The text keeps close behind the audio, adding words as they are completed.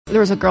There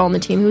was a girl on the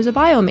team who was a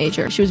bio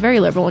major. She was very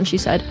liberal, and she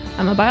said,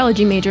 I'm a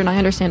biology major and I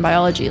understand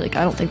biology. Like,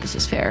 I don't think this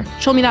is fair.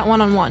 She told me that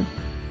one-on-one.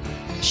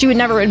 She would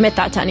never admit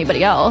that to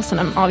anybody else, and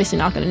I'm obviously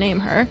not going to name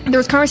her. There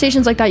was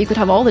conversations like that you could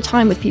have all the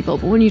time with people,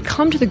 but when you'd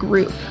come to the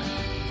group,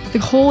 the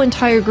whole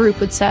entire group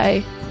would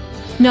say,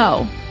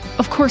 no,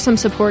 of course I'm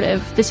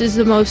supportive. This is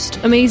the most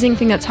amazing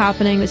thing that's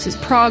happening. This is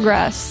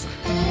progress.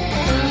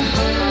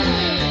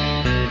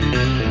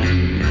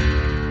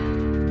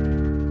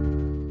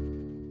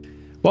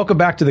 Welcome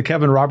back to the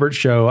Kevin Roberts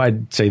Show. I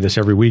say this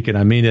every week, and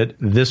I mean it.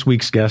 This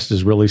week's guest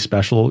is really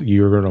special.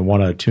 You're going to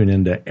want to tune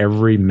into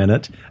every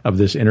minute of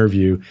this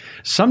interview.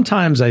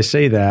 Sometimes I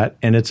say that,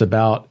 and it's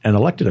about an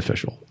elected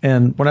official.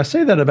 And when I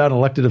say that about an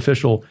elected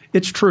official,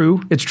 it's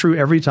true. It's true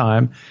every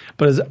time.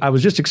 But as I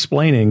was just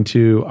explaining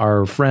to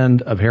our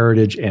friend of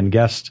Heritage and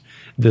guest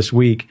this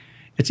week,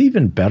 it's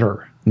even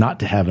better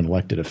not to have an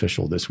elected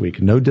official this week.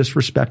 No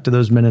disrespect to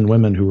those men and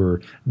women who are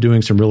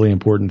doing some really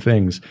important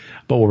things.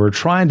 But what we're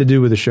trying to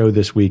do with the show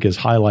this week is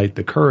highlight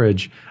the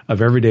courage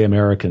of everyday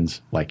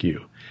Americans like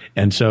you.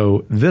 And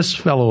so this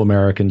fellow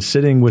American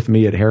sitting with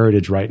me at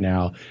Heritage right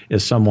now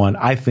is someone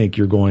I think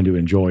you're going to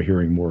enjoy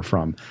hearing more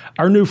from.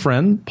 Our new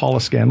friend, Paula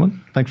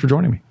Scanlan. Thanks for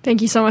joining me.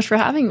 Thank you so much for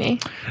having me.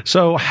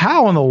 So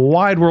how in the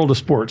wide world of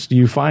sports do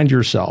you find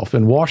yourself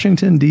in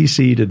Washington,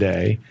 D.C.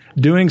 today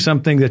doing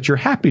something that you're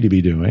happy to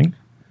be doing,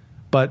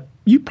 but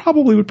you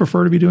probably would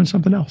prefer to be doing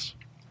something else?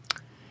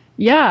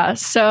 Yeah.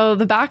 So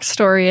the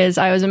backstory is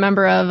I was a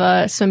member of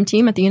a swim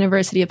team at the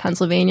University of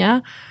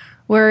Pennsylvania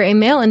where a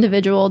male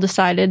individual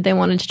decided they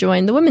wanted to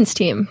join the women's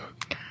team.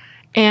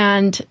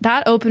 And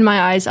that opened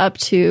my eyes up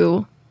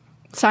to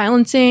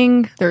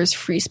silencing. There's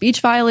free speech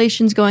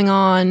violations going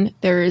on.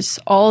 There's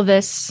all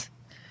these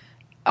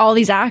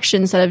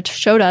actions that have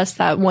showed us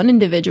that one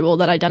individual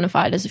that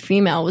identified as a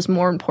female was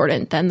more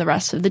important than the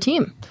rest of the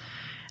team.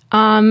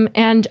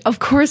 And of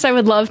course, I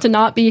would love to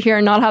not be here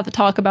and not have to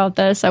talk about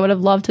this. I would have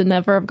loved to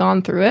never have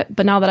gone through it.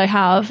 But now that I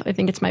have, I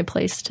think it's my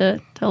place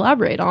to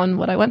elaborate on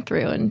what I went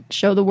through and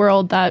show the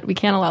world that we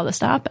can't allow this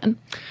to happen.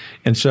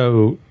 And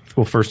so,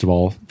 well, first of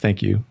all,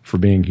 thank you for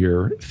being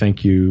here.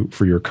 Thank you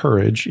for your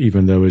courage,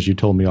 even though, as you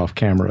told me off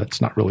camera, it's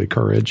not really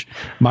courage.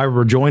 My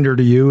rejoinder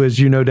to you, as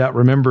you no doubt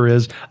remember,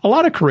 is a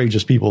lot of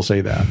courageous people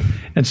say that.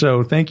 And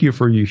so thank you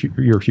for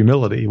your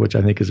humility, which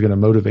I think is going to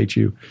motivate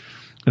you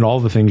in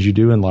all the things you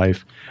do in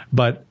life.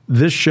 But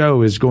this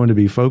show is going to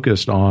be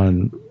focused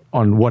on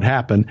what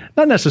happened,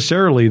 not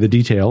necessarily the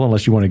detail,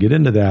 unless you want to get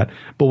into that,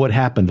 but what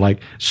happened,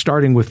 like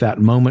starting with that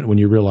moment when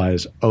you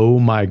realize, oh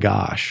my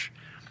gosh,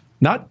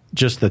 not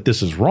just that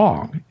this is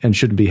wrong and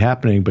shouldn't be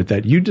happening, but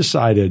that you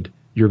decided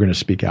you're going to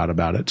speak out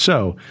about it.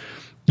 So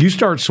you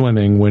start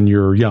swimming when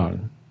you're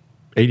young,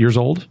 8 years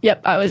old?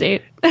 Yep, I was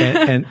 8.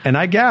 and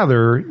I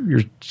gather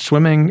you're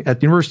swimming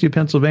at the University of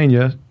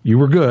Pennsylvania. You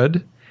were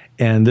good.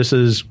 And this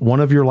is one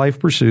of your life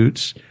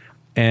pursuits.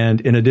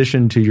 And in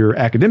addition to your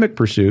academic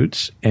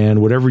pursuits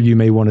and whatever you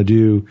may want to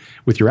do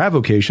with your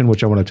avocation,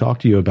 which I want to talk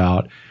to you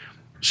about,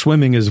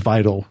 swimming is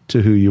vital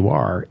to who you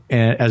are,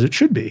 and as it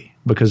should be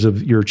because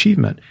of your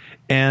achievement.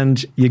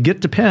 And you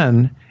get to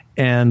Penn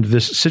and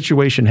this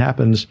situation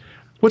happens.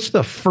 What's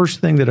the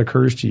first thing that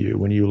occurs to you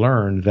when you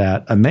learn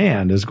that a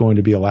man is going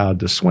to be allowed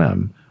to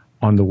swim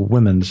on the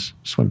women's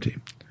swim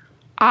team?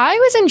 I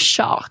was in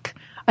shock.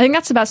 I think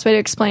that's the best way to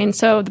explain.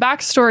 So the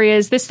backstory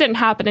is this didn't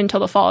happen until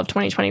the fall of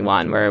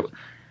 2021, where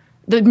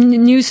the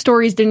news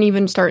stories didn't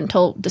even start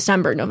until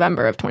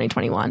November of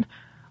 2021.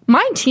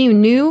 My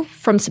team knew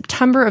from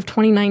September of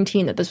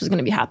 2019 that this was going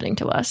to be happening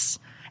to us.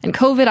 And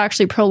COVID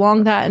actually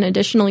prolonged that an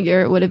additional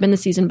year. It would have been the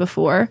season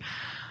before.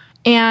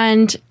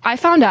 And I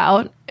found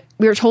out,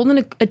 we were told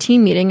in a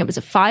team meeting, it was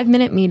a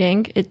 5-minute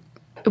meeting.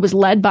 It was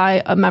led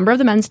by a member of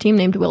the men's team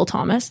named Will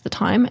Thomas at the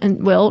time,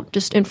 and Will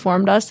just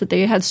informed us that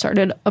they had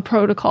started a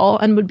protocol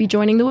and would be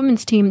joining the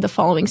women's team the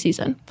following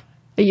season,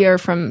 a year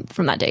from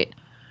that date.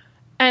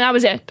 And that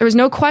was it. There was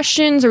no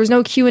questions. There was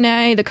no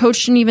Q&A. The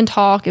coach didn't even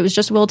talk. It was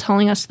just Will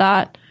telling us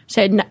that.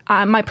 Said,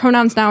 my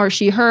pronouns now are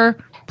she, her.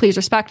 Please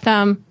respect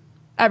them.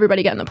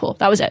 Everybody get in the pool.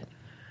 That was it.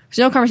 There's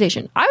no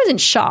conversation. I was in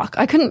shock.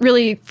 I couldn't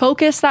really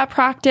focus that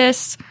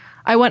practice.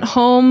 I went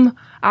home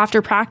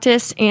after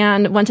practice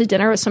and went to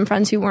dinner with some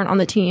friends who weren't on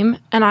the team,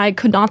 and I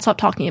could not stop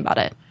talking about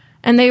it.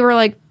 And they were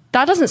like,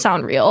 that doesn't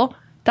sound real.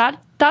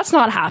 That's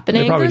not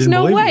happening. There's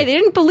no way. They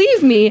didn't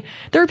believe me.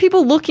 There were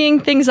people looking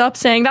things up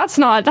saying, that's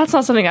not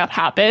something that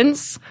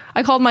happens.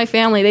 I called my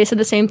family. They said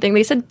the same thing.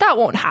 They said, that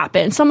won't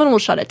happen. Someone will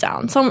shut it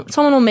down.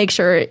 Someone will make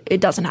sure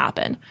it doesn't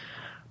happen.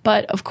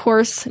 But of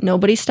course,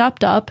 nobody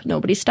stepped up.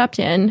 Nobody stepped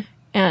in.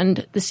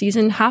 And the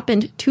season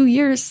happened 2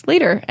 years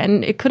later,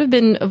 and it could have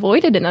been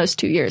avoided in those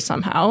 2 years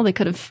somehow. They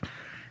could have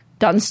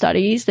done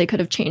studies. They could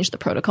have changed the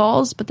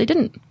protocols, but they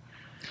didn't.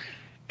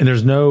 And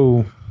there's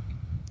no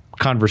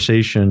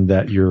conversation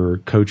that your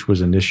coach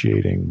was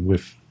initiating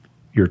with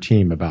your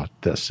team about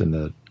this in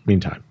the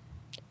meantime?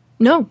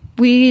 No,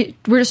 we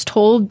were just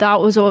told that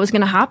was what was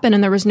going to happen,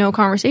 and there was no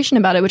conversation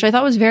about it, which I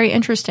thought was very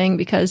interesting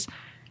because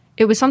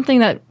it was something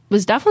that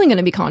was definitely going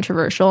to be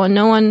controversial, and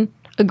no one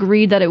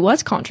agreed that it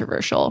was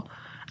controversial.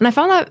 And I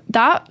found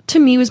that to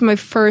me was my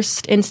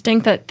first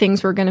instinct that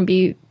things were going to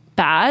be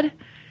bad.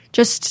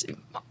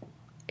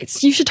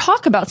 You should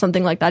talk about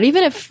something like that.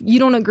 Even if you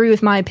don't agree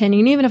with my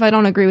opinion, even if I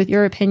don't agree with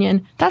your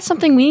opinion, that's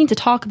something we need to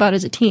talk about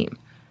as a team.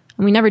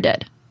 And we never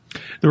did.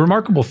 The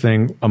remarkable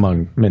thing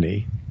among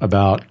many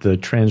about the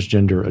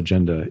transgender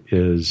agenda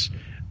is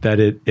that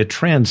it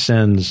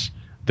transcends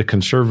the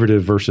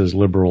conservative versus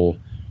liberal,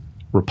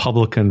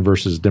 Republican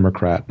versus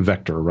Democrat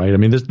vector, right? I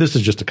mean, this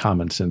is just a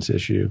common sense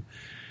issue.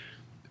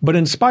 But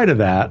in spite of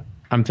that,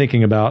 I'm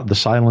thinking about the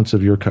silence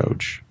of your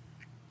coach.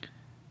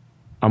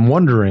 I'm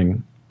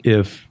wondering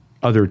if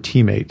other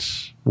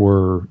teammates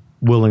were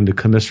willing to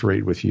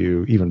commiserate with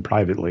you, even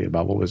privately,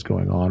 about what was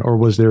going on, or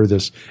was there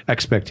this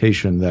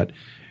expectation that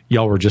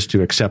y'all were just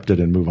to accept it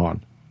and move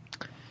on?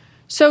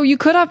 So you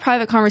could have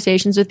private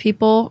conversations with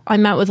people. I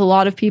met with a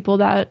lot of people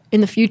that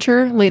in the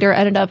future later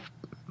ended up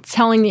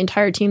telling the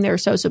entire team they were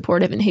so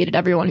supportive and hated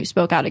everyone who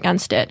spoke out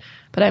against it.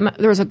 But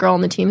there was a girl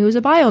on the team who was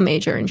a bio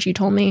major, and she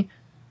told me,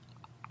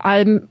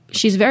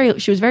 she was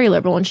very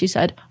liberal, and she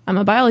said, I'm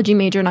a biology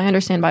major and I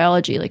understand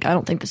biology. Like, I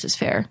don't think this is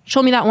fair. She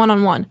told me that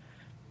one-on-one.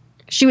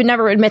 She would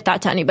never admit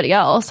that to anybody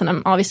else, and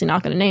I'm obviously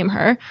not going to name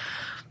her.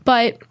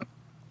 But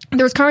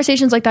there was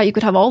conversations like that you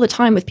could have all the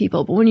time with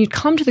people. But when you'd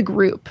come to the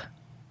group,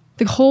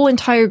 the whole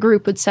entire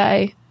group would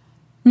say,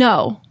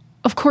 no,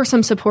 of course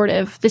I'm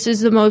supportive. This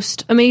is the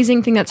most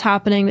amazing thing that's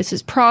happening. This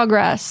is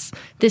progress.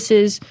 This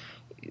is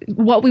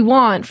what we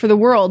want for the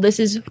world.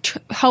 This is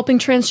helping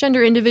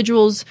transgender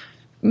individuals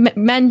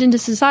mend into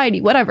society,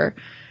 whatever.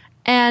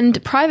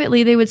 And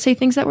privately, they would say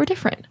things that were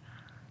different.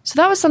 So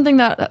that was something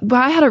that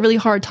I had a really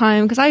hard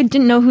time because I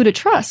didn't know who to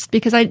trust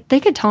because they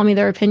could tell me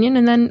their opinion,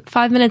 and then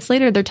 5 minutes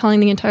later, they're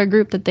telling the entire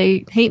group that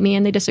they hate me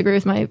and they disagree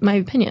with my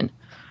opinion.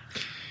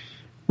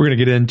 We're going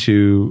to get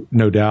into,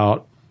 no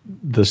doubt,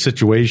 the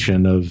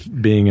situation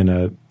of being in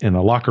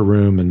a locker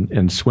room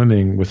and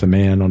swimming with a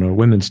man on a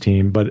women's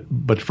team.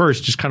 But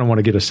first, just kind of want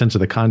to get a sense of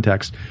the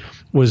context.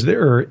 Was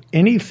there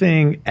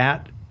anything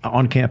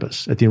on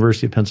campus at the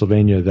University of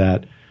Pennsylvania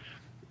that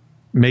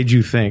made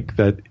you think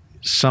that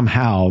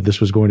somehow this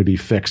was going to be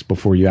fixed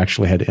before you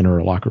actually had to enter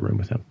a locker room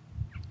with him?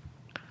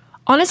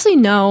 Honestly,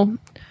 no.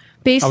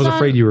 I was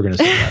afraid you were going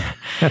to say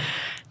that.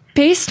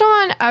 Based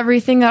on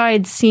everything that I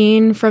had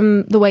seen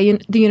from the way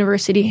the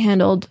university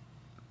handled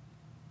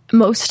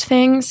most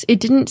things, it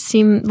didn't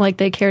seem like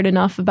they cared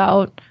enough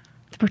about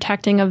the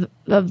protecting of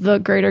the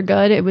greater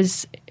good.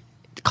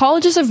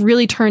 Colleges have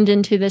really turned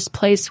into this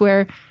place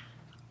where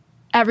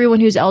everyone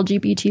who's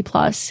LGBT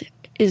plus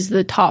is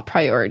the top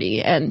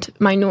priority, and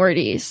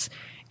minorities.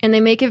 And they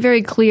make it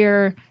very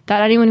clear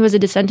that anyone who has a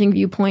dissenting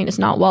viewpoint is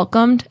not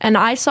welcomed. And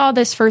I saw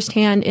this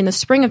firsthand in the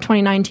spring of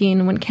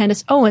 2019 when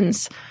Candace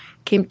Owens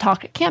came to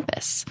talk at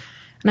campus.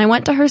 And I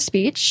went to her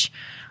speech.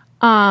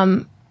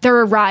 There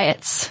were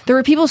riots. There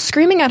were people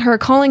screaming at her,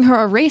 calling her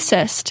a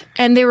racist.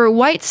 And they were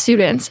white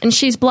students, and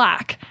she's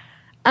black.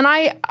 And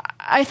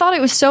I thought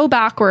it was so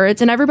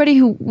backwards. And everybody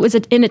who was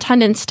in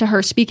attendance to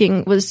her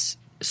speaking was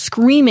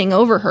screaming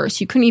over her, so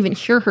you couldn't even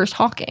hear her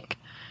talking.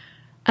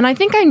 And I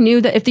think I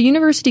knew that if the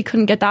university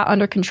couldn't get that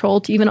under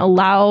control to even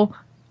allow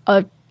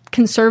a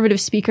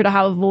conservative speaker to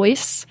have a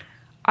voice,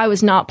 I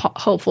was not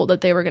hopeful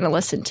that they were going to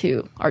listen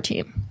to our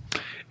team.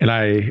 And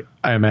I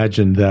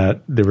imagine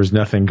that there was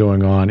nothing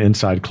going on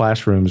inside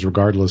classrooms,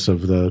 regardless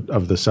of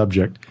the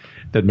subject,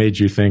 that made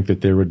you think that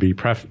there would be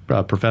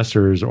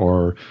professors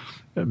or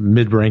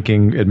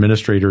mid-ranking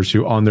administrators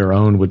who on their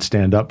own would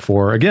stand up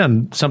for,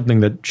 again, something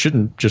that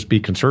shouldn't just be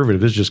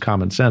conservative. It's just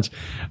common sense.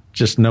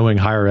 Just knowing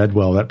higher ed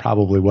well, that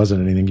probably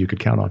wasn't anything you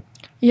could count on.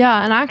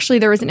 Yeah, and actually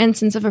there was an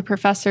instance of a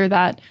professor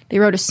that they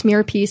wrote a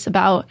smear piece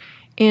about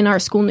in our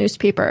school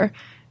newspaper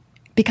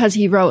because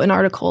he wrote an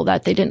article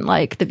that they didn't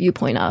like the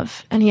viewpoint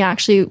of. And he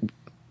actually,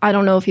 I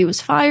don't know if he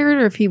was fired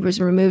or if he was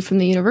removed from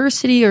the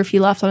university or if he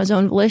left on his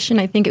own volition.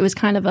 I think it was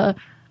kind of a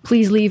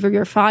please leave or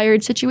you're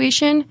fired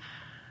situation.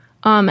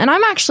 And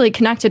I'm actually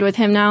connected with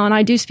him now, and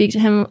I do speak to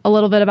him a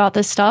little bit about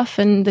this stuff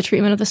and the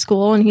treatment of the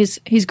school, and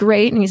he's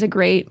great, and he's a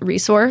great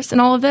resource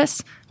in all of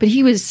this. But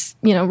he was,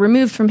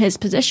 removed from his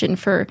position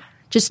for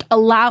just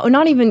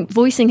not even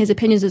voicing his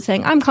opinions and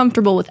saying, I'm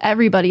comfortable with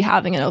everybody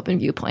having an open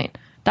viewpoint.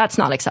 That's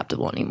not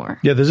acceptable anymore.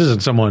 Yeah, this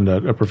isn't someone,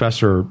 a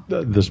professor,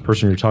 this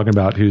person you're talking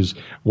about, who's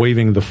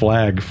waving the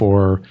flag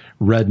for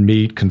red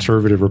meat,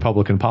 conservative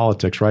Republican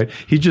politics, right?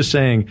 He's just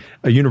saying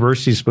a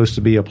university is supposed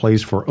to be a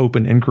place for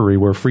open inquiry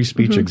where free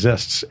speech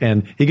exists.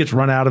 And he gets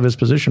run out of his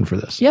position for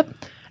this. Yep.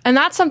 And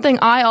that's something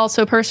I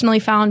also personally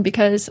found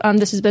because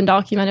this has been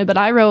documented, but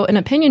I wrote an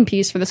opinion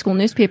piece for the school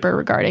newspaper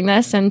regarding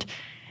this, and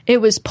it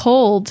was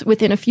pulled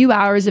within a few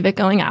hours of it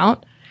going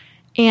out.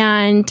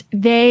 And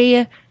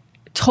they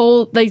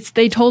told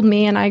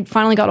me, and I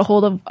finally got a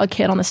hold of a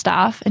kid on the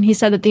staff, and he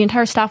said that the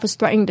entire staff was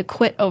threatening to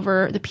quit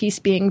over the piece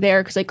being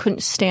there because they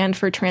couldn't stand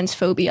for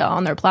transphobia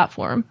on their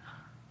platform.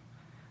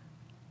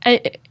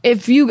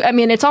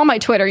 It's on my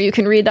Twitter. You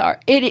can read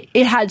that.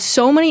 It had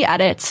so many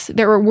edits.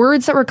 There were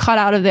words that were cut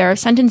out of there,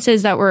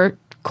 sentences that were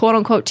quote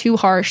unquote too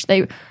harsh.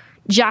 They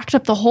jacked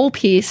up the whole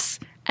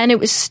piece, And it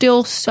was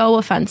still so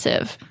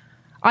offensive.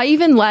 I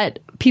even let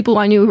people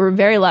I knew who were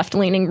very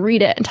left-leaning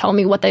read it and tell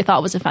me what they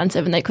thought was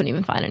offensive, and they couldn't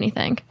even find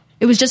anything.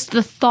 It was just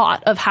the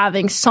thought of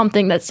having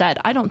something that said,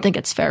 I don't think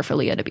it's fair for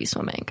Leah to be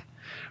swimming.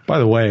 By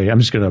the way, I'm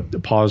just going to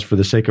pause for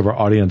the sake of our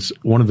audience.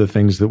 One of the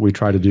things that we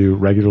try to do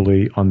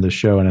regularly on this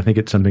show, and I think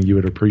it's something you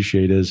would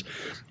appreciate, is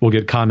we'll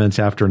get comments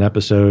after an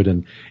episode,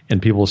 and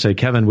people will say,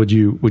 Kevin, would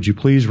you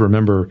please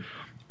remember,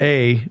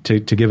 A, to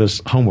give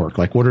us homework?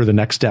 Like, what are the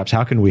next steps?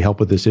 How can we help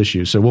with this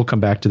issue? So we'll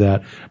come back to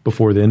that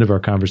before the end of our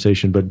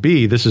conversation. But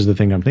B, this is the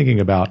thing I'm thinking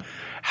about.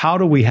 How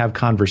do we have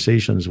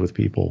conversations with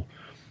people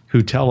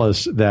who tell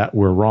us that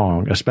we're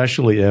wrong,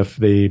 especially if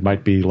they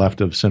might be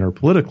left of center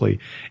politically?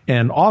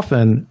 And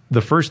often the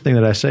first thing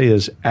that I say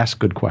is ask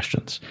good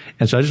questions.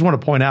 And so I just want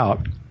to point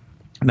out,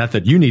 not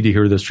that you need to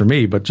hear this from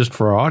me, but just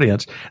for our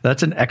audience,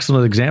 that's an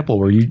excellent example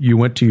where you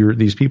went to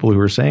these people who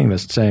are saying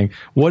this, saying,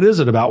 what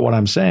is it about what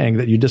I'm saying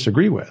that you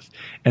disagree with?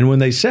 And when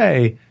they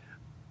say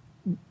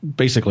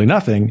basically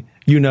nothing,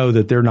 you know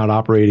that they're not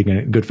operating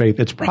in good faith.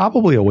 It's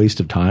probably a waste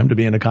of time to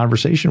be in a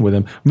conversation with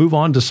them. Move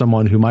on to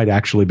someone who might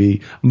actually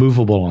be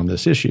movable on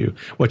this issue,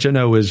 which I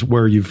know is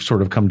where you've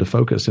sort of come to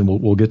focus, and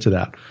we'll get to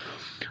that.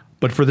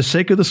 But for the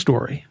sake of the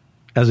story,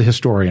 as a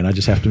historian, I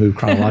just have to move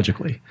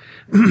chronologically.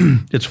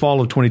 It's fall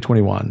of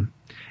 2021,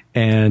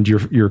 and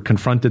you're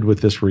confronted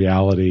with this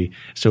reality.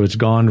 So it's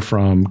gone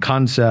from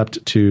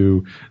concept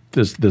to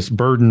this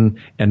burden,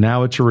 and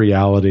now it's a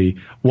reality.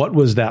 What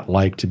was that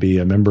like to be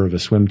a member of a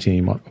swim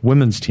team, a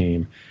women's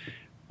team,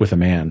 with a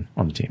man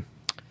on the team?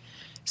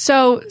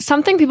 So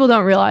something people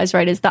don't realize,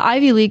 right, is the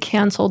Ivy League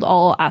canceled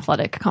all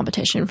athletic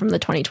competition from the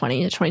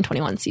 2020 to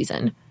 2021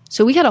 season.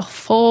 So we had a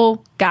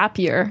full gap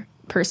year,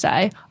 per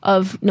se,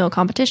 of no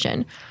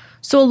competition.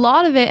 So a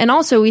lot of it, and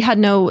also we had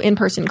no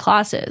in-person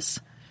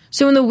classes.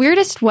 So in the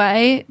weirdest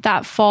way,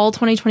 that fall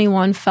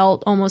 2021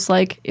 felt almost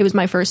like it was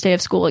my first day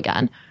of school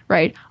again,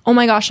 right? Oh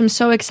my gosh, I'm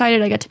so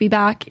excited. I get to be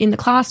back in the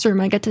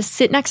classroom. I get to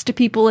sit next to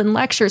people and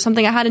lecture,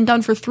 something I hadn't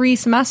done for 3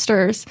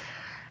 semesters.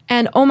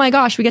 And oh my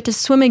gosh, we get to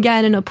swim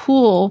again in a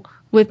pool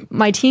with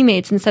my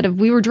teammates instead of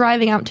we were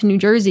driving out to New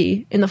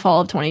Jersey in the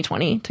fall of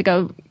 2020 to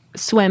go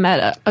swim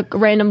at a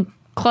random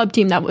club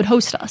team that would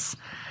host us.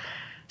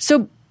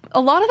 So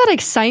a lot of that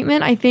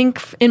excitement, I think,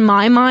 in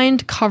my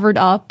mind, covered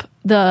up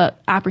the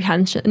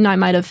apprehension I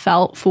might have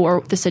felt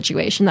for the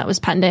situation that was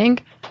pending.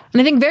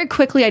 And I think very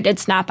quickly I did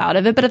snap out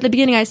of it. But at the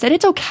beginning I said,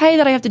 it's okay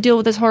that I have to deal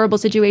with this horrible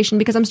situation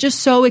because I'm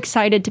just so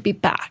excited to be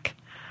back.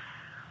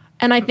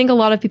 And I think a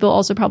lot of people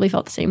also probably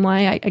felt the same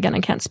way. I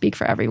can't speak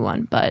for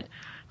everyone, but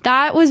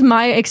that was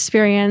my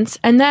experience.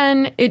 And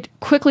then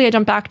I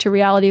jumped back to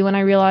reality when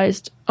I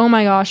realized, oh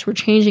my gosh, we're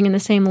changing in the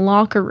same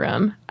locker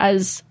room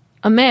as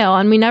a male.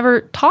 And we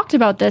never talked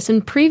about this.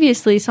 And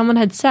previously someone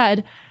had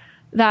said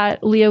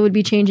that Leah would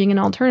be changing an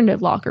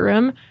alternative locker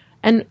room.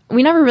 And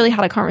we never really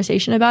had a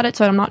conversation about it.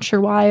 So I'm not sure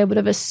why I would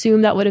have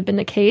assumed that would have been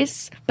the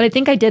case. But I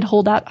think I did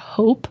hold out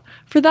hope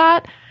for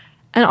that.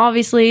 And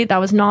obviously that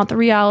was not the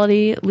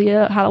reality.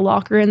 Leah had a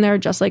locker in there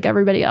just like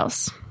everybody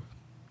else.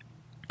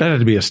 That had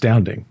to be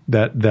astounding.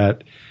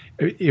 That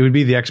it would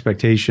be the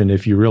expectation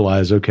if you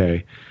realize,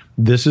 okay,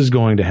 this is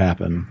going to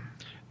happen,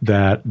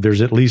 that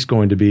there's at least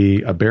going to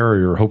be a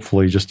barrier,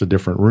 hopefully just a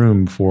different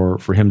room for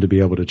him to be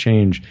able to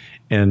change.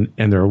 And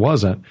there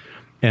wasn't.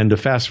 And to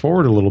fast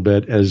forward a little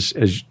bit, as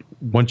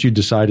once you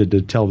decided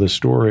to tell this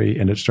story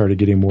and it started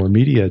getting more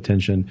media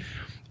attention,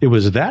 it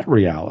was that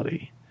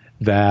reality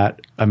that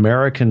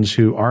Americans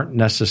who weren't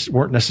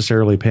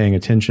necessarily paying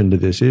attention to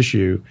this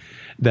issue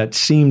that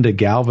seemed to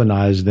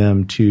galvanize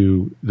them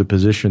to the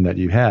position that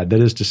you had. That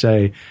is to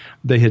say,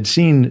 they had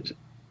seen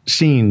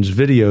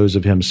videos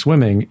of him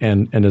swimming,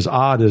 and as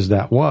odd as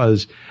that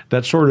was,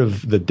 that's sort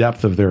of the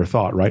depth of their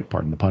thought, right?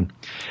 Pardon the pun.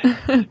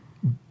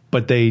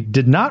 But they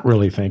did not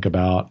really think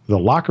about the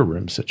locker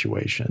room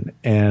situation.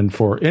 And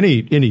for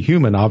any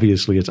human,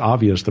 obviously, it's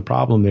obvious the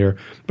problem there.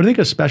 But I think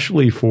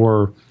especially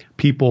for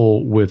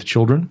people with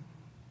children,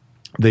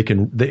 they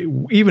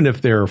even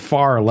if they're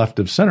far left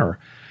of center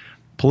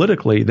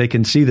politically, they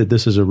can see that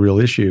this is a real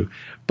issue.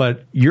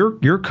 But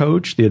your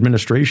coach, the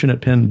administration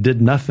at Penn,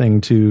 did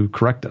nothing to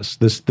correct us.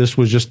 This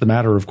was just the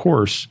matter of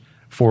course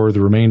for the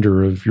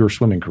remainder of your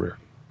swimming career.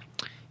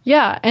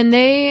 Yeah,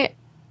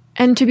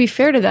 and to be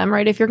fair to them,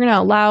 right, if you're going to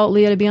allow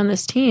Leah to be on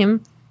this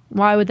team,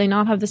 why would they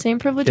not have the same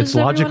privileges? It's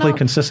logically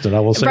consistent, I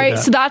will say right,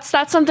 that. So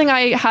that's something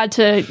I had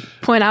to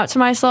point out to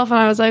myself, and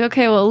I was like,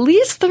 okay, well, at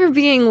least they're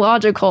being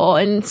logical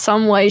in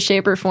some way,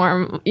 shape, or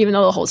form, even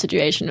though the whole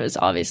situation was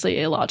obviously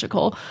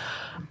illogical.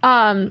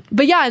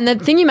 But yeah, and the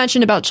thing you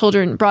mentioned about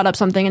children brought up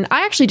something, and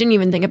I actually didn't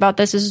even think about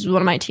this. This is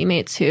one of my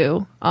teammates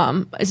who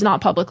is not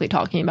publicly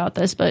talking about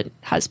this, but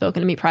has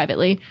spoken to me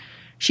privately.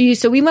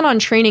 So we went on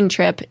training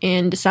trip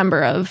in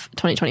December of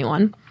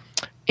 2021,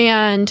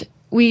 and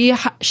we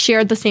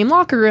shared the same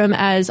locker room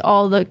as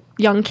all the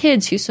young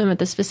kids who swim at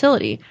this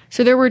facility.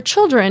 So there were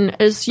children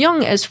as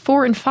young as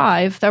 4 and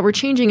 5 that were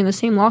changing in the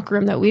same locker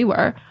room that we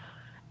were.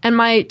 And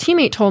my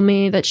teammate told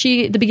me that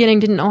she, at the beginning,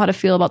 didn't know how to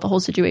feel about the whole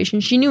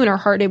situation. She knew in her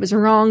heart it was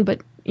wrong,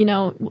 but,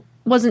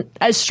 wasn't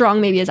as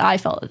strong maybe as I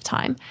felt at the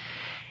time.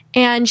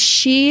 And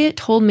she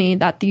told me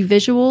that the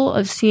visual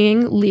of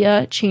seeing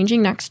Leah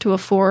changing next to a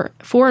 4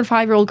 and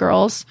 5-year-old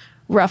girls,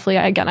 roughly,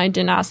 again, I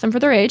didn't ask them for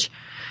their age.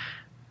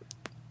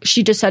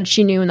 She just said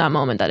she knew in that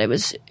moment that it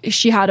was,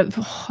 she had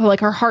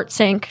her heart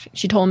sank.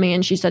 She told me,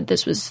 and she said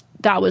that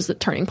was the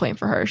turning point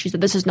for her. She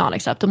said, this is not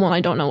acceptable and I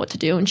don't know what to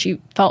do. And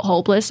she felt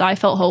hopeless. I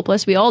felt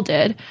hopeless. We all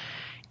did.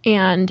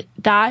 And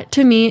that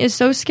to me is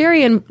so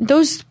scary. And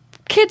those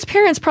kids'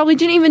 parents probably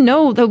didn't even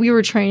know that we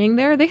were training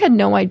there. They had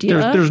no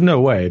idea. There's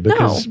no way,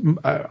 because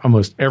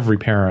almost every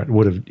parent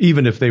would have,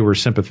 even if they were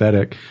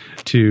sympathetic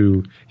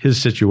to his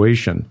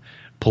situation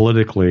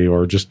politically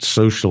or just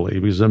socially,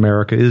 because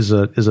America is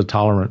a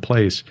tolerant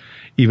place,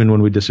 even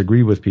when we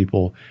disagree with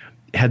people.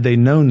 Had they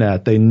known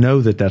that, they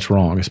know that that's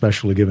wrong,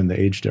 especially given the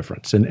age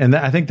difference. And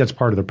I think that's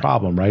part of the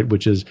problem, right?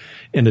 Which is,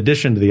 in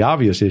addition to the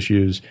obvious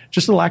issues,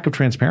 just the lack of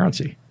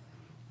transparency.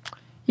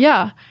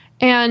 Yeah.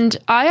 And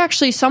I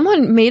actually,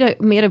 someone made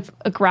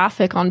a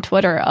graphic on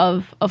Twitter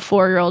of a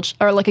 4-year-old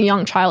or like a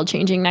young child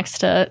changing next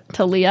to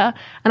Leah.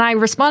 And I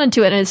responded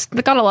to it and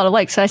it got a lot of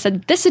likes. So I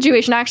said, this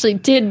situation actually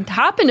did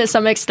happen to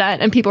some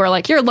extent. And people were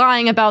like, you're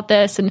lying about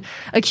this and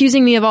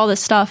accusing me of all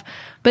this stuff.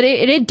 But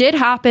it did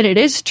happen. It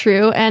is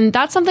true. And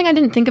that's something I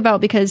didn't think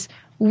about because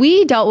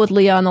we dealt with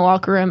Leah in the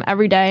locker room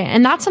every day.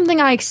 And that's something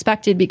I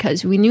expected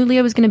because we knew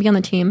Leah was going to be on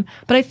the team.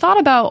 But I thought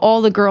about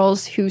all the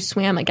girls who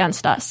swam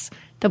against us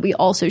that we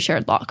also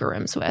shared locker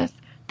rooms with.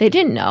 They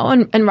didn't know.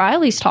 And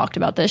Riley's talked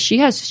about this. She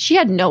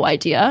had no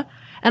idea.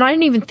 And I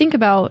didn't even think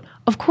about,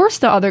 of course,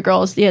 the other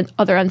girls, the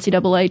other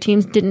NCAA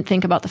teams didn't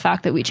think about the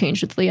fact that we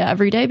changed with Leah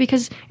every day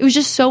because it was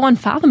just so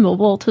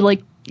unfathomable to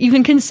like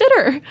even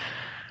consider.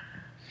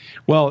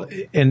 Well,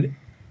 and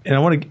I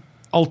want to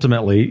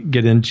ultimately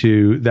get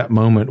into that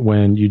moment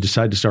when you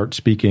decide to start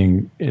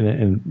speaking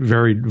in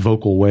very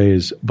vocal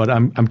ways. But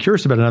I'm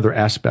curious about another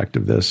aspect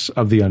of this,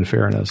 of the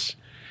unfairness.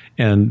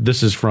 And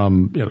this is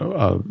from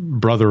a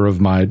brother of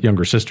my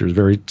younger sister's,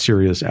 very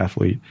serious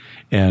athlete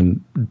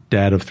and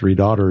dad of 3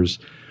 daughters.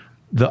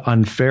 The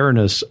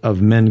unfairness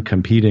of men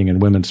competing in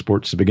women's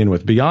sports to begin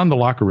with, beyond the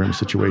locker room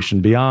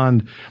situation,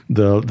 beyond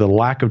the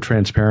lack of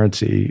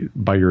transparency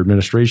by your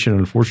administration and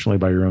unfortunately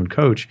by your own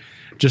coach,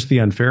 just the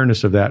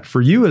unfairness of that.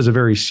 For you as a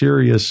very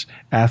serious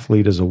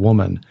athlete, as a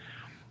woman,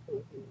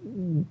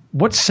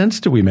 what sense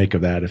do we make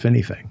of that, if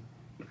anything?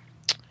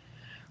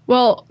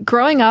 Well,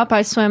 growing up,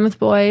 I swam with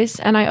boys,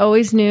 and I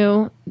always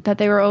knew that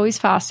they were always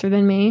faster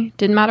than me.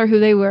 Didn't matter who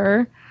they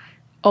were,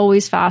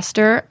 always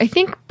faster. I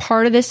think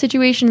part of this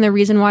situation, the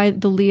reason why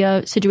the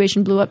Leah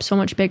situation blew up so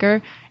much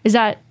bigger, is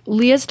that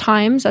Leah's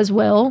times as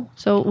Will,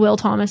 so Will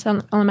Thomas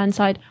on the men's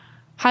side,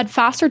 had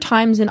faster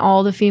times in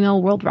all the female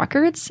world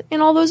records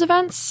in all those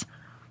events,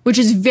 which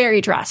is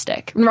very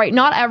drastic, right?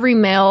 Not every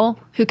male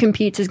who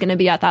competes is going to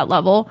be at that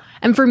level.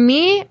 And for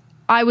me,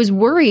 I was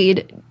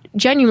worried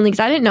genuinely, because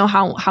I didn't know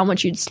how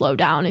much you'd slow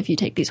down if you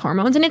take these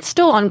hormones, and it's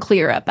still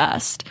unclear at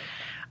best.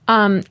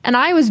 And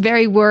I was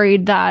very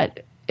worried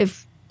that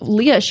if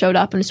Leah showed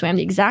up and swam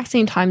the exact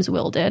same times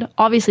Will did,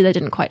 obviously that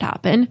didn't quite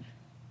happen,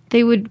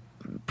 they would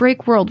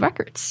break world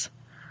records.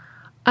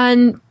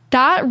 And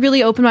that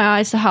really opened my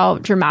eyes to how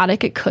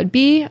dramatic it could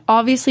be.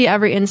 Obviously,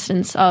 every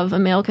instance of a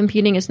male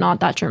competing is not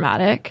that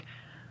dramatic.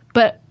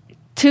 But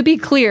to be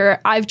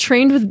clear, I've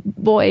trained with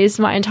boys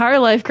my entire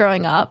life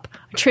growing up.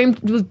 I trained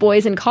with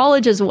boys in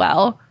college as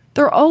well.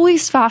 They're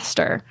always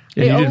faster.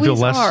 And you didn't feel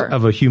less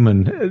of a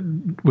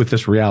human with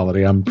this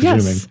reality, I'm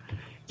presuming. Yes.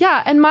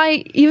 Yeah, and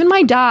even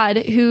my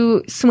dad,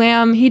 who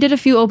swam, he did a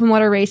few open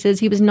water races.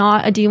 He was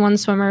not a D1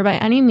 swimmer by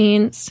any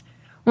means.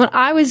 When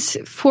I was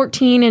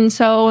 14 and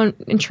so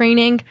in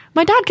training,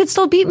 my dad could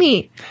still beat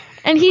me.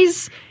 And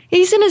he's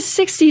in his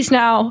 60s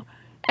now.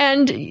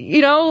 And,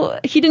 he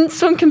didn't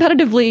swim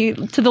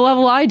competitively to the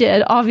level I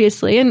did,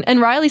 obviously.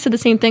 And Riley said the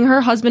same thing. Her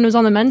husband was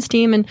on the men's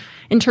team. And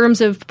in terms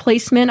of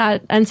placement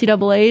at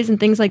NCAAs and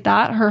things like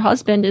that, her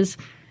husband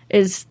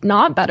is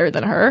not better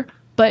than her.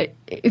 But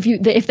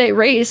if they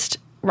raced,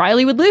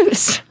 Riley would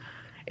lose.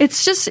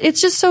 It's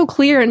just so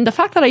clear. And the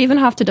fact that I even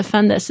have to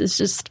defend this is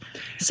just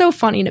so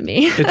funny to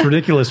me. It's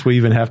ridiculous we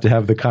even have to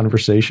have the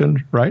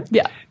conversation, right?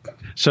 Yeah.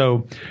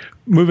 So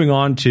moving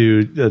on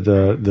to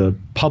the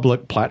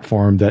public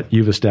platform that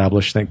you've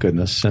established, thank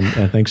goodness,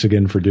 and thanks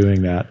again for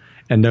doing that.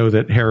 And know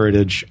that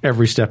Heritage,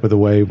 every step of the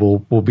way, will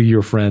be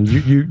your friend.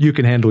 You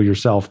can handle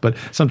yourself, but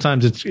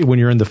sometimes it's when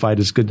you're in the fight,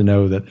 it's good to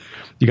know that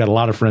you got a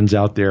lot of friends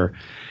out there.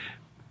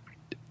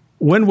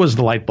 When was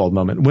the light bulb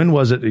moment? When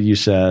was it that you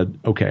said,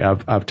 okay,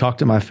 I've talked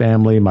to my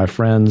family, my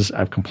friends,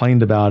 I've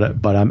complained about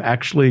it, but I'm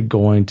actually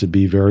going to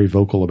be very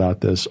vocal about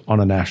this on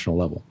a national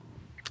level?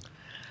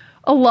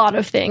 A lot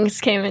of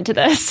things came into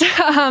this.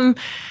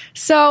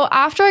 So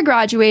after I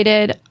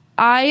graduated,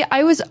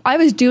 I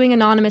was doing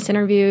anonymous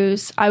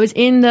interviews. I was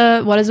in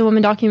the What is a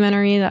Woman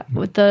documentary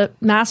with the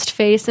masked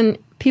face, and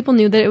people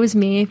knew that it was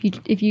me.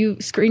 If you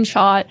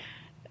screenshot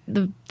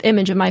the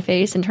image of my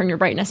face and turn your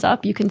brightness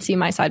up, you can see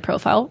my side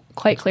profile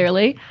quite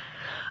clearly.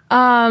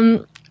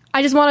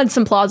 I just wanted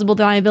some plausible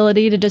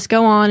deniability to just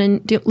go on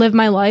and live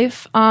my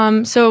life.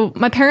 So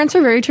my parents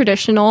are very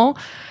traditional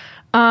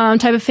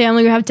type of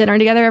family. We have dinner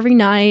together every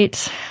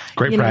night.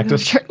 Great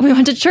practice. We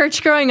went to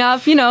church growing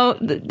up.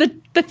 The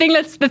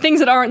things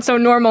that aren't so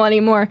normal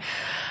anymore.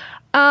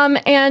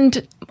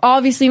 And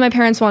obviously my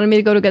parents wanted me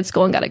to go to good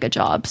school and get a good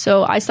job.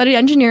 So I studied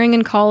engineering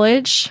in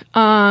college,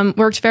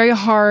 worked very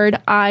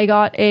hard. I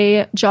got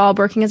a job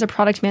working as a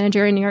product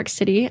manager in New York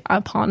City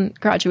upon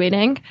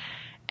graduating.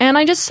 And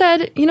I just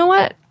said, you know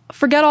what?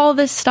 Forget all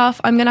this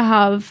stuff. I'm going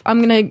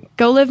to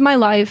go live my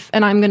life,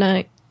 and I'm going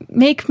to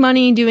make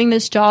money doing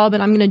this job,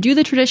 and I'm going to do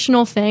the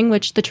traditional thing,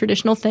 which the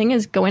traditional thing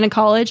is going to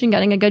college and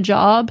getting a good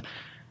job,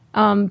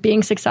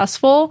 being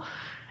successful.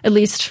 At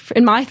least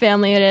in my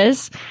family it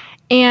is.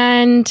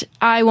 And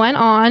I went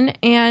on,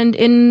 and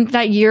in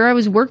that year I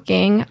was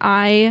working,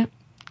 I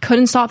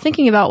couldn't stop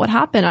thinking about what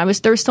happened.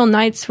 There were still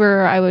nights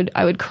where I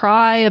would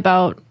cry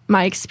about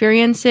my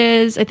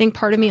experiences. I think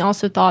part of me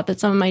also thought that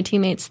some of my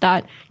teammates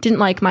that didn't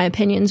like my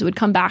opinions would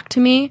come back to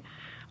me.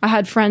 I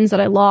had friends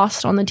that I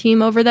lost on the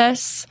team over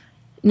this.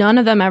 None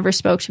of them ever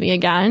spoke to me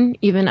again,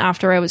 even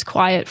after I was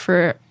quiet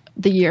for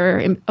the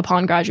year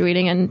upon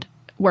graduating and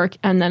work,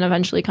 and then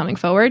eventually coming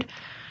forward.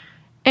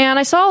 And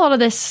I saw a lot of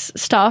this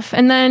stuff,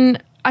 and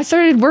then I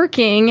started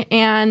working,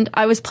 and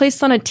I was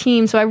placed on a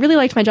team. So I really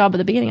liked my job at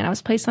the beginning, and I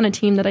was placed on a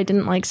team that I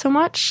didn't like so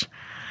much.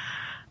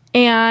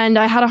 And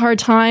I had a hard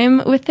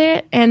time with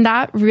it, and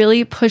that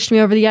really pushed me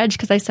over the edge,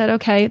 because I said,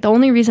 okay, the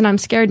only reason I'm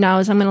scared now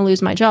is I'm going to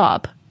lose my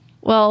job.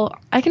 Well,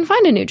 I can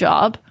find a new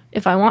job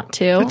if I want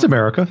to. It's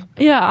America.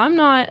 Yeah, I'm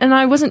not, and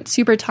I wasn't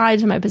super tied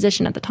to my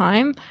position at the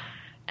time.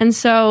 And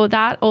so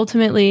that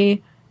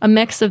ultimately, a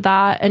mix of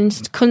that,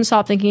 and couldn't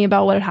stop thinking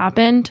about what had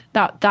happened,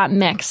 that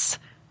mix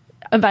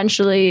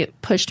eventually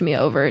pushed me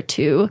over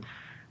to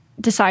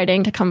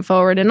deciding to come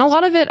forward. And a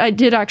lot of it, I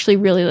did actually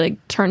really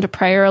turn to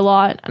prayer a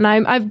lot. And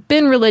I've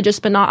been religious,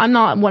 but I'm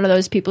not one of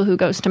those people who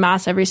goes to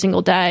mass every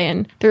single day.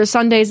 And there are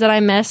Sundays that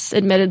I miss,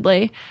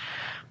 admittedly.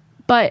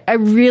 But I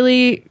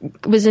really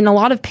was in a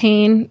lot of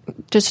pain,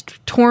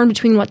 just torn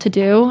between what to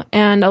do.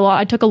 And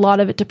I took a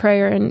lot of it to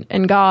prayer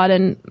and God.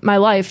 And my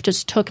life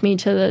just took me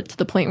to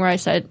the point where I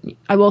said,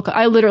 I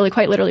quite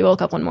literally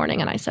woke up one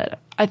morning and I said,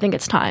 I think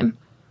it's time.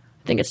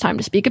 I think it's time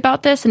to speak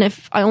about this. And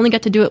if I only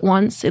get to do it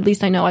once, at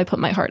least I know I put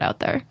my heart out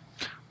there.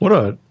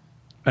 And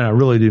I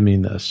really do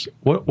mean this,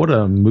 what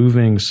a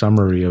moving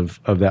summary of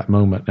that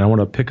moment. And I want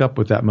to pick up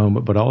with that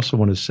moment, but I also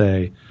want to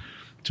say,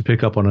 to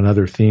pick up on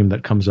another theme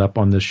that comes up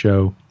on this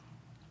show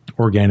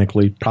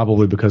organically,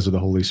 probably because of the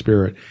Holy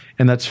Spirit,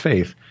 and that's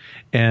faith.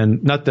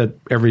 And not that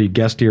every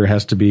guest here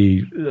has to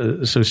be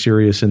so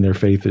serious in their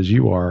faith as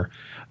you are,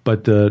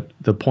 but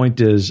the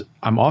point is,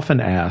 I'm often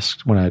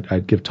asked when I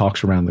give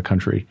talks around the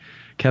country,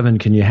 Kevin,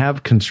 can you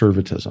have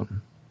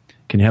conservatism?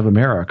 Can you have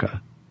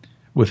America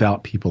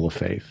without people of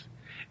faith?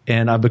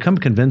 And I've become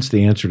convinced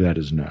the answer to that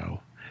is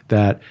no.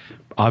 That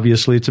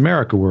obviously it's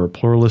America. We're a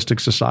pluralistic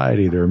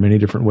society. There are many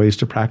different ways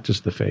to practice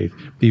the faith.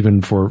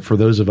 Even for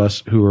those of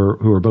us who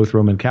are both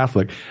Roman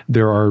Catholic,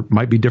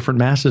 might be different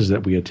masses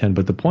that we attend.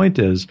 But the point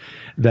is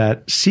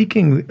that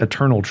seeking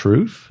eternal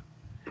truth,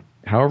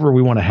 however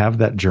we want to have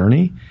that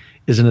journey,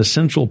 is an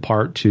essential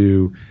part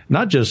to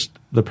not just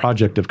the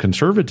project of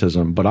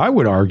conservatism, but I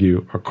would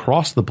argue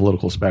across the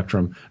political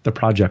spectrum, the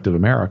project of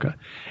America.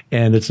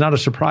 And it's not a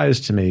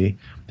surprise to me,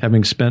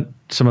 having spent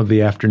some of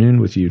the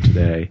afternoon with you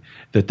today,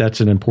 that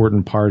that's an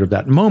important part of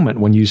that moment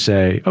when you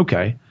say,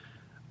 okay,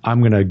 I'm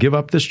going to give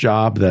up this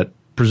job that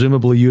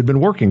presumably you had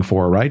been working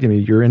for, right? I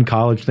mean, you're in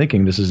college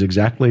thinking this is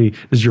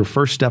your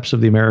first steps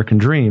of the American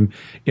dream,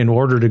 in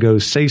order to go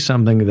say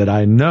something that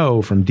I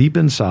know from deep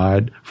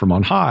inside, from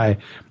on high,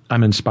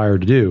 I'm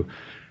inspired to do.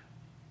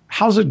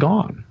 How's it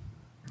gone?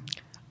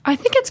 I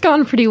think it's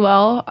gone pretty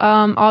well.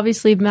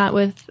 Obviously met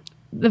with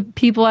the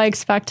people I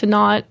expect to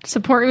not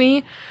support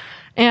me,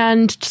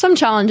 and some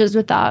challenges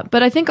with that.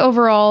 But I think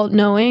overall,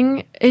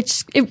 knowing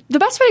the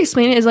best way to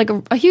explain it is like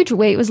a huge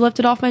weight was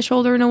lifted off my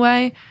shoulder in a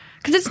way.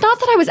 Because it's not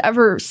that I was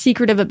ever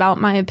secretive about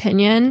my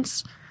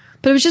opinions,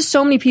 but it was just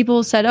so many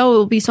people said, oh, it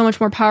will be so much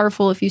more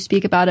powerful if you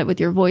speak about it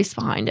with your voice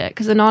behind it.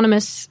 Because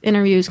anonymous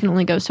interviews can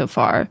only go so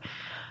far.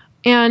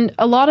 And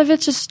a lot of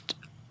it's just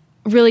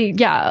really,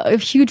 a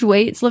huge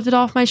weight's lifted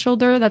off my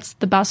shoulder. That's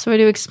the best way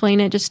to explain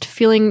it, just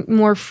feeling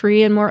more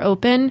free and more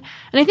open.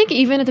 And I think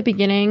even at the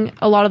beginning,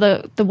 a lot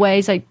of the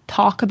ways I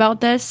talk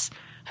about this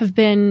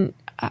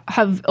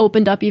have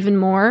opened up even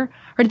more.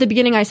 Right at the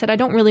beginning, I said, I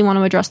don't really want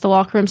to address the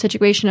locker room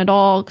situation at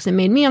all because it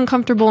made me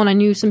uncomfortable. And I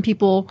knew some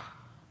people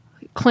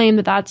claim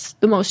that that's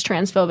the most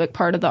transphobic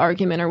part of the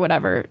argument, or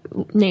whatever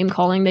name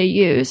calling they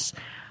use.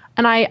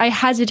 And I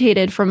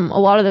hesitated from a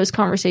lot of those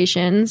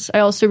conversations. I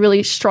also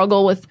really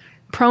struggle with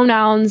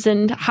pronouns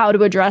and how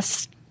to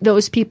address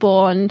those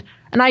people. And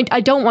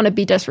I don't want to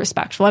be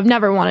disrespectful. I've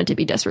never wanted to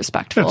be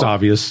disrespectful. That's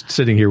obvious.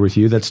 Sitting here with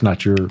you, that's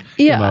not your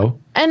MO.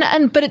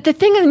 But the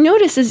thing I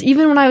noticed is,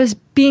 even when I was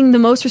being the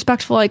most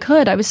respectful I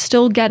could, I was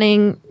still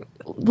getting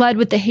led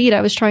with the hate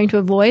I was trying to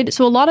avoid.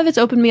 So a lot of it's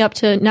opened me up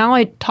to, now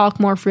I talk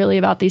more freely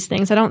about these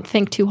things. I don't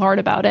think too hard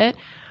about it.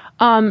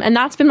 And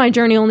that's been my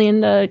journey only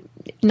in the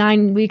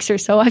 9 weeks or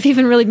so I've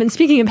even really been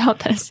speaking about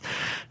this.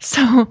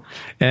 So,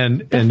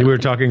 and we were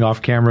talking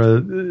off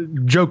camera,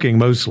 joking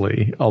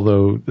mostly,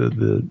 although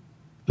the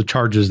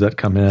charges that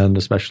come in,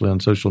 especially on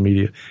social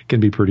media,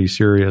 can be pretty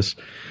serious.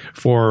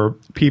 For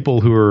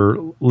people who are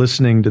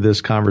listening to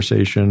this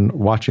conversation,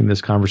 watching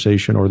this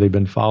conversation, or they've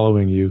been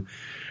following you,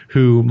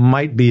 who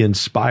might be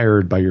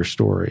inspired by your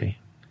story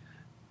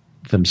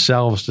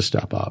themselves to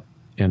step up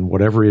in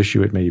whatever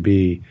issue it may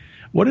be,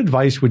 what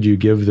advice would you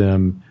give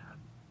them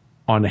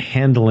on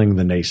handling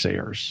the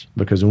naysayers?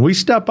 Because when we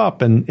step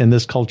up in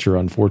this culture,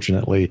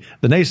 unfortunately,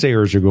 the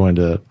naysayers are going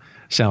to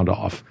sound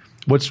off.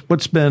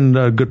 What's been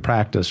a good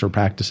practice or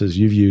practices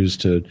you've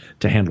used to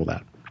handle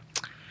that?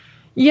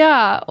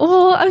 Yeah,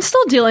 well, I'm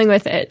still dealing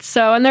with it.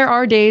 So, and there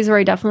are days where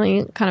I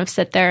definitely kind of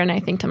sit there and I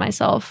think to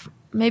myself,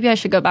 maybe I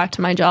should go back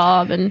to my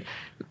job, and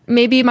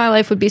maybe my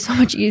life would be so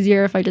much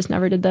easier if I just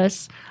never did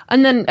this.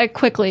 And then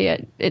quickly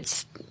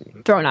it's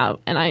thrown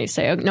out and I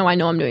say, oh, no, I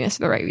know I'm doing this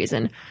for the right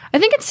reason. I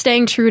think it's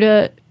staying true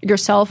to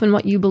yourself and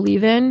what you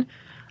believe in.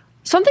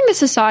 Something that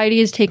society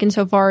has taken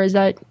so far is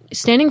that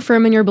standing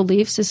firm in your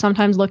beliefs is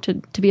sometimes looked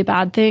to be a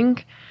bad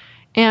thing.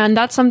 And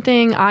that's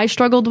something I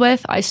struggled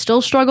with. I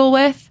still struggle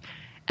with.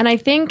 And I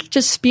think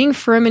just being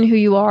firm in who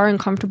you are and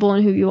comfortable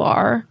in who you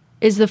are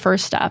is the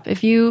first step.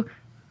 If you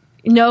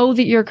know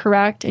that you're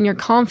correct and you're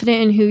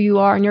confident in who you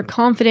are and you're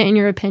confident in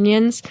your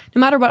opinions, no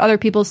matter what other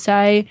people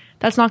say,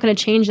 that's not going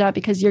to change that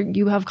because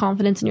you have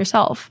confidence in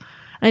yourself.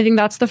 And I think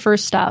that's the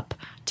first step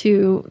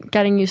to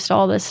getting used to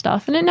all this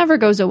stuff. And it never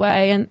goes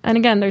away. And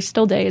again, there's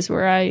still days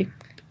where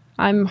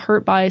I'm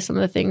hurt by some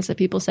of the things that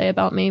people say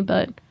about me,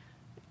 but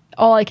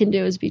all I can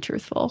do is be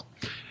truthful.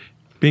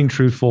 Being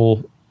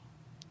truthful,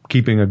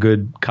 keeping a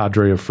good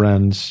cadre of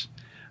friends,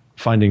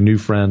 finding new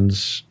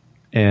friends,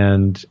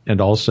 and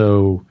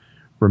also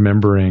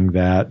remembering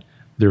that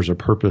there's a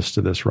purpose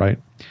to this, right?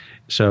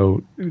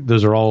 So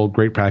those are all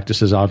great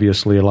practices.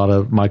 Obviously, a lot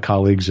of my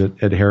colleagues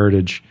at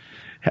Heritage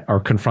are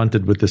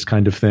confronted with this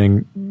kind of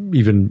thing.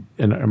 Even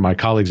my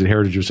colleagues at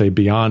Heritage would say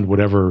beyond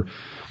whatever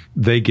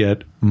they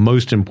get,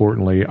 most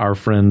importantly, our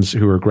friends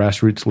who are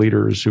grassroots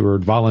leaders who are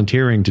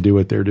volunteering to do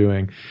what they're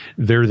doing,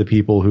 they're the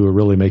people who are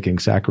really making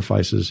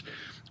sacrifices.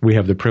 We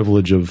have the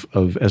privilege of,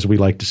 as we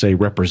like to say,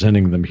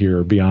 representing them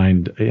here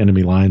behind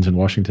enemy lines in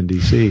Washington,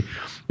 D.C.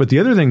 But the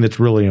other thing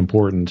that's really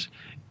important,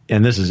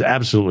 and this is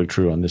absolutely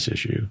true on this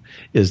issue,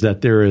 is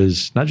that there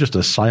is not just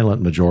a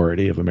silent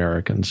majority of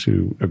Americans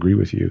who agree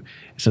with you.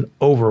 It's an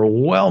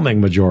overwhelming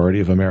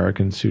majority of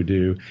Americans who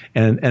do.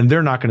 And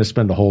they're not going to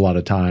spend a whole lot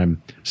of time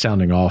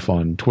sounding off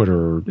on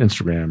Twitter or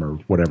Instagram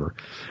or whatever.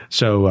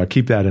 So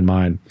keep that in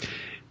mind.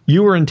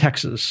 You were in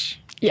Texas.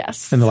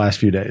 Yes. In the last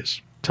few days.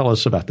 Tell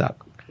us about that.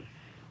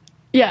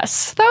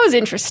 Yes, that was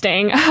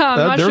interesting. I'm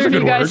not sure if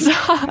you guys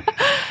saw.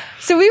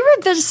 So we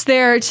were just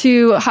there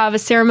to have a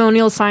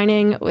ceremonial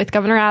signing with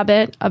Governor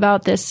Abbott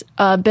about this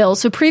bill.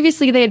 So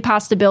previously they had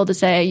passed a bill to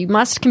say you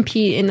must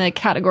compete in the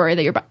category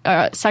that your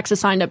sex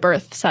assigned at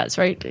birth says,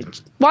 right?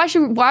 Why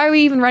are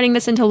we even writing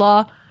this into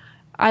law?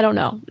 I don't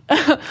know.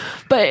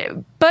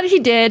 but he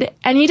did.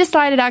 And he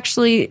decided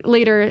actually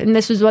later, and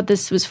this was what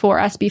this was for,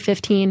 SB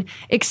 15,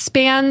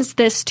 expands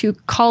this to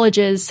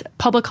colleges,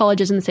 public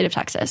colleges in the state of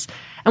Texas.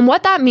 And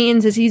what that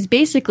means is he's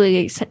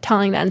basically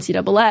telling the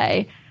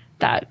NCAA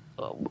that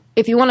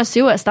if you want to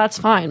sue us, that's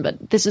fine,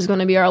 but this is going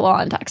to be our law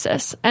in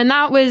Texas. And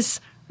that was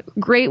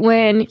great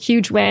win,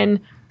 huge win,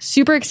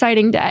 super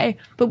exciting day.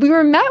 But we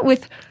were met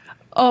with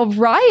a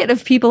riot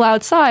of people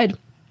outside.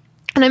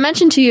 And I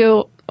mentioned to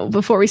you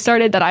before we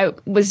started that I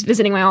was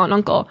visiting my aunt and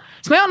uncle.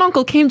 So my aunt and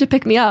uncle came to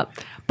pick me up.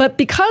 But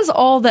because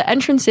all the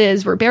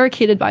entrances were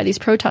barricaded by these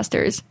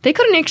protesters, they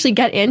couldn't actually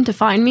get in to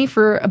find me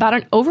for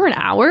about over an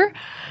hour.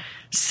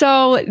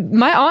 So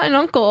my aunt and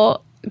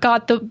uncle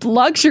got the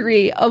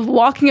luxury of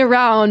walking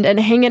around and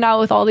hanging out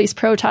with all these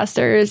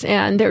protesters,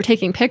 and they were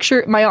taking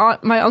pictures. My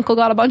uncle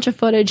got a bunch of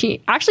footage.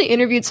 He actually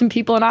interviewed some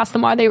people and asked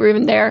them why they were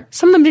even there.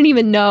 Some of them didn't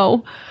even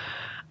know.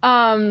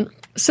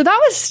 So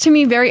that was, to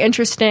me, very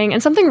interesting.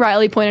 And something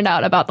Riley pointed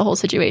out about the whole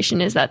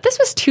situation is that this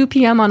was 2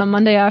 p.m. on a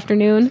Monday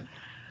afternoon.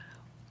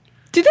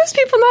 Do those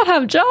people not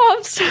have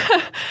jobs?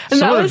 And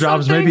some of their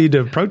jobs may be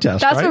to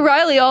protest, That's right? what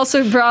Riley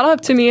also brought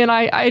up to me, and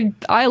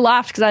I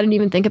laughed because I didn't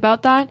even think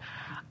about that.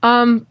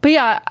 But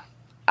yeah,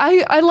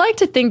 I like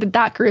to think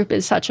that group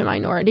is such a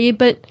minority,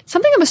 but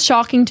something that was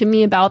shocking to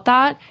me about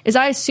that is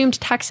I assumed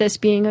Texas,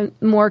 being a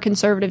more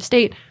conservative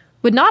state,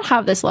 would not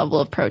have this level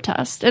of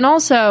protest. And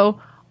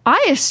also,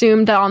 I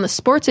assumed that on the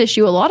sports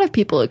issue, a lot of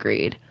people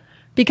agreed,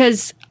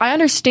 because I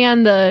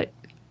understand the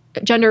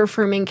gender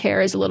affirming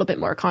care is a little bit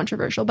more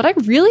controversial, but I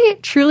really,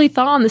 truly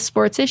thought on the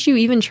sports issue,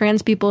 even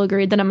trans people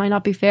agreed that it might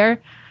not be fair.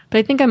 But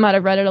I think I might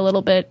have read it a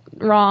little bit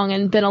wrong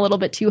and been a little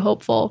bit too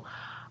hopeful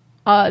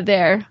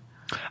there.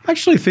 I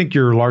actually think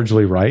you're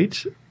largely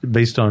right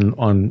based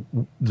on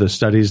the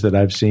studies that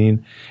I've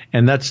seen.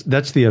 And that's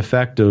the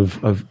effect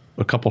of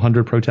a couple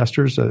hundred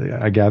protesters,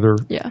 I gather,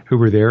 Yeah. who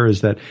were there, is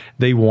that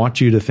they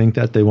want you to think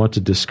that. They want to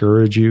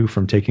discourage you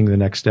from taking the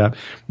next step.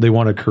 They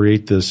want to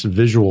create this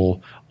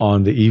visual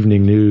on the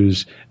evening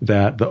news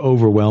that the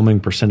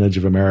overwhelming percentage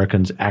of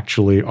Americans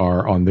actually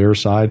are on their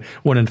side,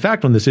 when in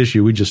fact on this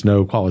issue we just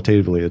know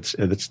qualitatively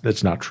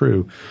it's not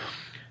true.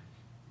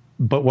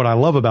 But what I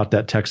love about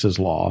that Texas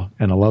law,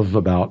 and I love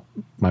about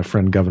my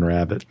friend Governor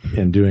Abbott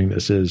in doing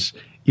this, is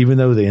even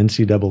though the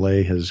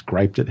NCAA has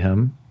griped at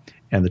him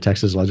and the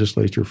Texas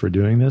legislature for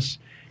doing this,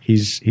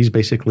 he's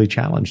basically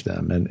challenged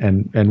them.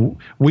 And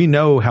we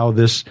know how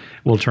this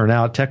will turn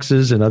out.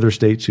 Texas and other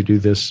states who do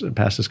this,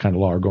 pass this kind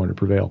of law, are going to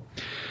prevail.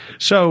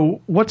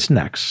 So what's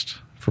next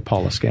for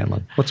Paula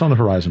Scanlan? What's on the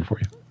horizon for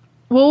you?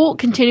 Well,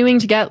 continuing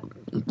to get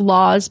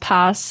laws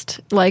passed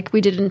like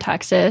we did in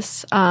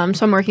Texas. So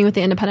I'm working with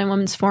the Independent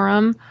Women's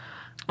Forum.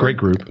 Great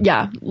group.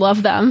 Yeah,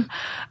 love them.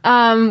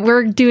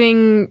 We're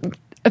doing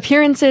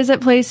appearances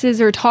at places.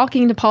 We're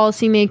talking to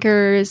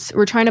policymakers.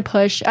 We're trying to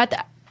push.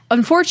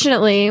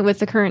 Unfortunately, with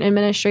the current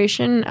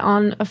administration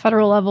on a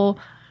federal level,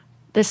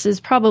 this is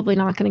probably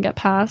not going to get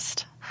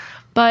passed.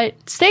 But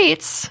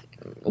states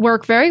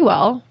work very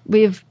well.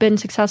 We've been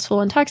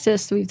successful in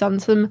Texas. We've done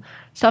some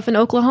stuff in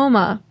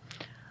Oklahoma,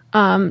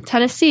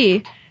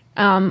 Tennessee,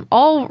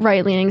 all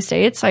right-leaning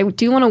states. I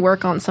do want to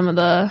work on some of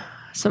the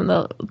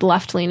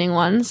left-leaning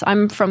ones.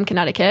 I'm from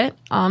Connecticut.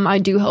 I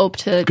do hope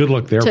to good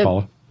luck there,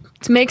 Paula.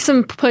 To make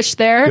some push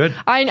there. Good.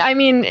 I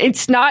mean,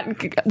 it's not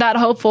that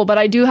hopeful, but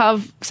I do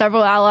have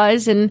several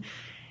allies in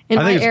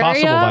I think it's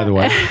possible, by the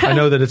way. I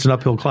know that it's an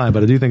uphill climb,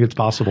 but I do think it's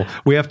possible.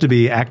 We have to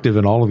be active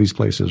in all of these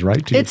places,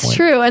 right? It's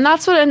true. And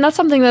that's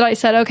something that I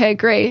said, okay,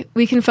 great.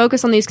 We can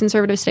focus on these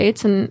conservative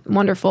states and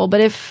wonderful.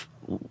 But if,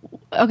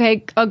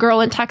 okay, a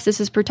girl in Texas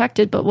is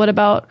protected, but what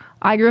about,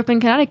 I grew up in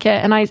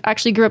Connecticut and I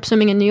actually grew up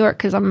swimming in New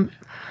York because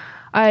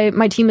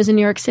my team is in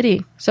New York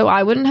City. So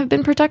I wouldn't have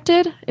been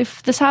protected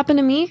if this happened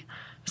to me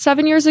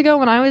 7 years ago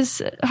when I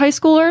was a high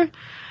schooler.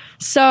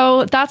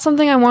 So that's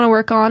something I want to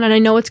work on, and I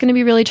know it's going to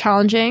be really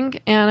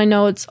challenging, and I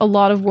know it's a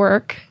lot of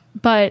work,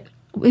 but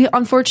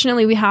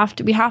unfortunately we have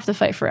to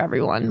fight for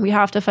everyone. We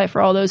have to fight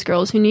for all those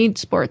girls who need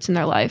sports in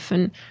their life,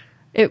 and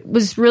it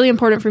was really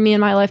important for me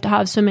in my life to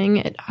have swimming.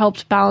 It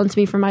helped balance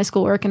me from my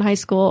schoolwork in high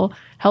school,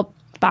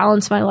 helped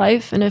balance my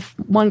life, and if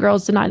one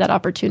girl's denied that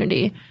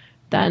opportunity,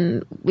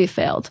 then we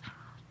failed.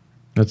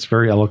 That's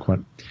very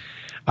eloquent.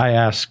 I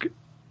ask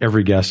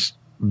every guest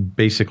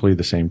basically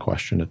the same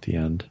question at the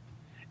end.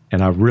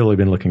 And I've really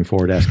been looking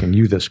forward to asking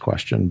you this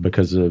question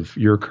because of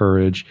your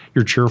courage,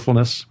 your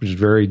cheerfulness, which is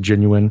very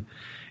genuine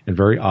and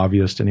very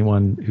obvious to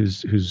anyone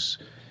who's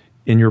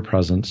in your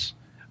presence,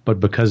 but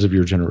because of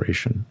your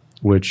generation,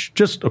 which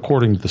just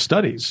according to the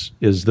studies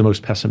is the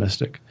most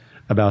pessimistic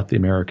about the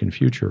American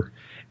future.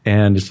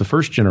 And it's the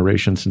first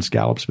generation since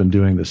Gallup's been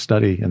doing this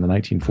study in the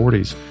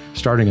 1940s,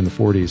 starting in the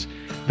 40s,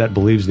 that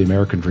believes the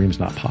American dream is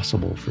not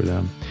possible for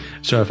them.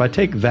 So if I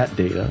take that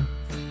data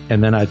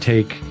and then I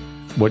take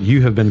what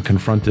you have been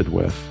confronted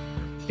with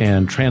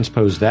and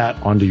transpose that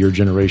onto your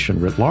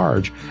generation writ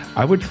large,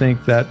 I would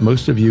think that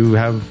most of you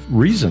have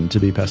reason to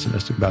be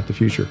pessimistic about the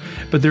future.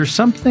 But there's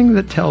something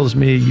that tells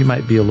me you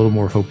might be a little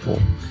more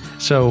hopeful.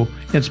 So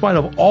in spite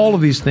of all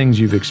of these things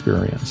you've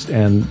experienced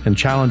and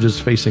challenges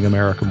facing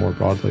America more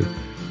broadly,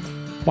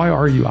 why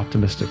are you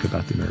optimistic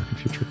about the American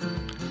future?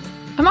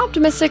 I'm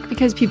optimistic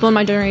because people in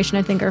my generation,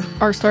 I think,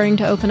 are starting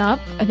to open up.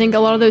 I think a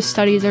lot of those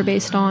studies are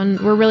based on,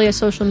 we're really a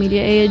social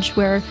media age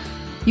where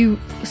you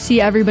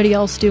see everybody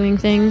else doing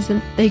things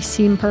and they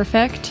seem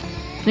perfect.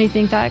 And I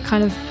think that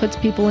kind of puts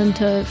people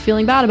into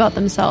feeling bad about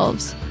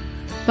themselves.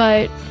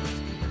 But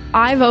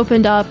I've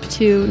opened up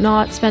to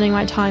not spending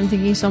my time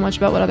thinking so much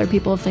about what other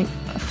people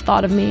have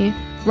thought of me.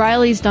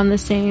 Riley's done the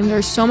same.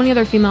 There's so many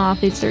other female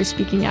athletes that are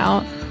speaking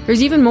out.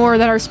 There's even more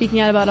that are speaking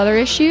out about other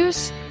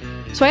issues.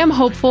 So I am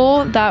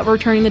hopeful that we're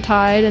turning the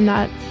tide and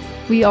that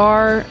we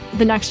are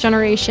the next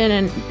generation,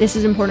 and this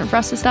is important for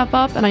us to step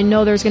up. And I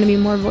know there's going to be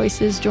more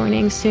voices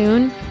joining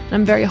soon. And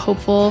I'm very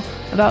hopeful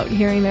about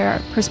hearing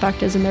their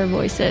perspectives and their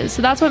voices.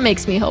 So that's what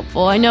makes me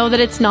hopeful. I know that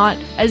it's not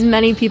as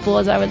many people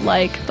as I would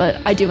like, but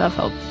I do have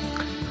hope.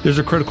 There's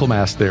a critical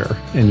mass there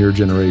in your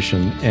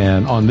generation.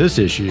 And on this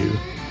issue,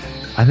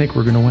 I think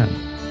we're going to win.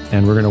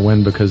 And we're going to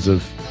win because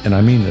of, and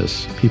I mean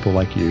this, people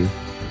like you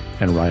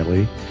and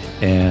Riley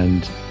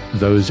and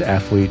those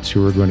athletes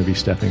who are going to be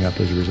stepping up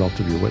as a result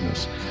of your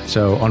witness.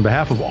 So on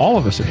behalf of all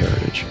of us at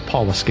Heritage,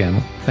 Paula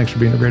Scanlan, thanks for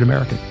being a great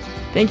American.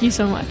 Thank you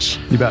so much.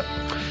 You bet.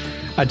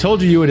 I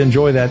told you would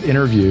enjoy that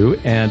interview,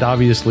 and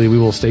obviously we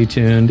will stay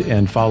tuned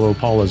and follow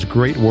Paula's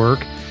great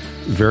work.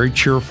 Very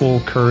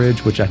cheerful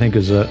courage, which I think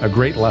is a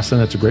great lesson.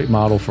 It's a great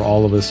model for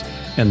all of us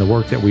and the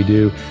work that we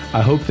do.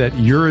 I hope that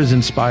you're as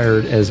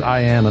inspired as I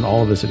am and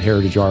all of us at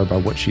Heritage are by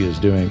what she is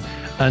doing.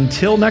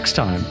 Until next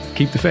time,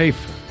 keep the faith.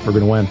 We're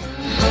going to win.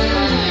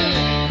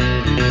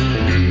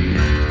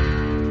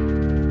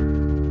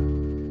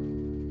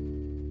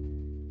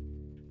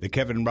 The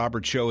Kevin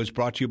Roberts Show is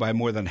brought to you by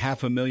more than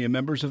 500,000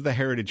 members of the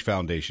Heritage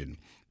Foundation.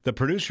 The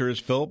producer is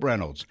Philip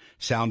Reynolds.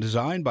 Sound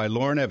design by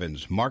Lauren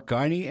Evans, Mark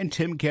Guiney, and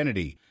Tim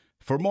Kennedy.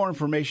 For more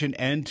information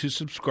and to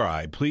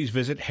subscribe, please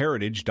visit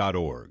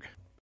heritage.org.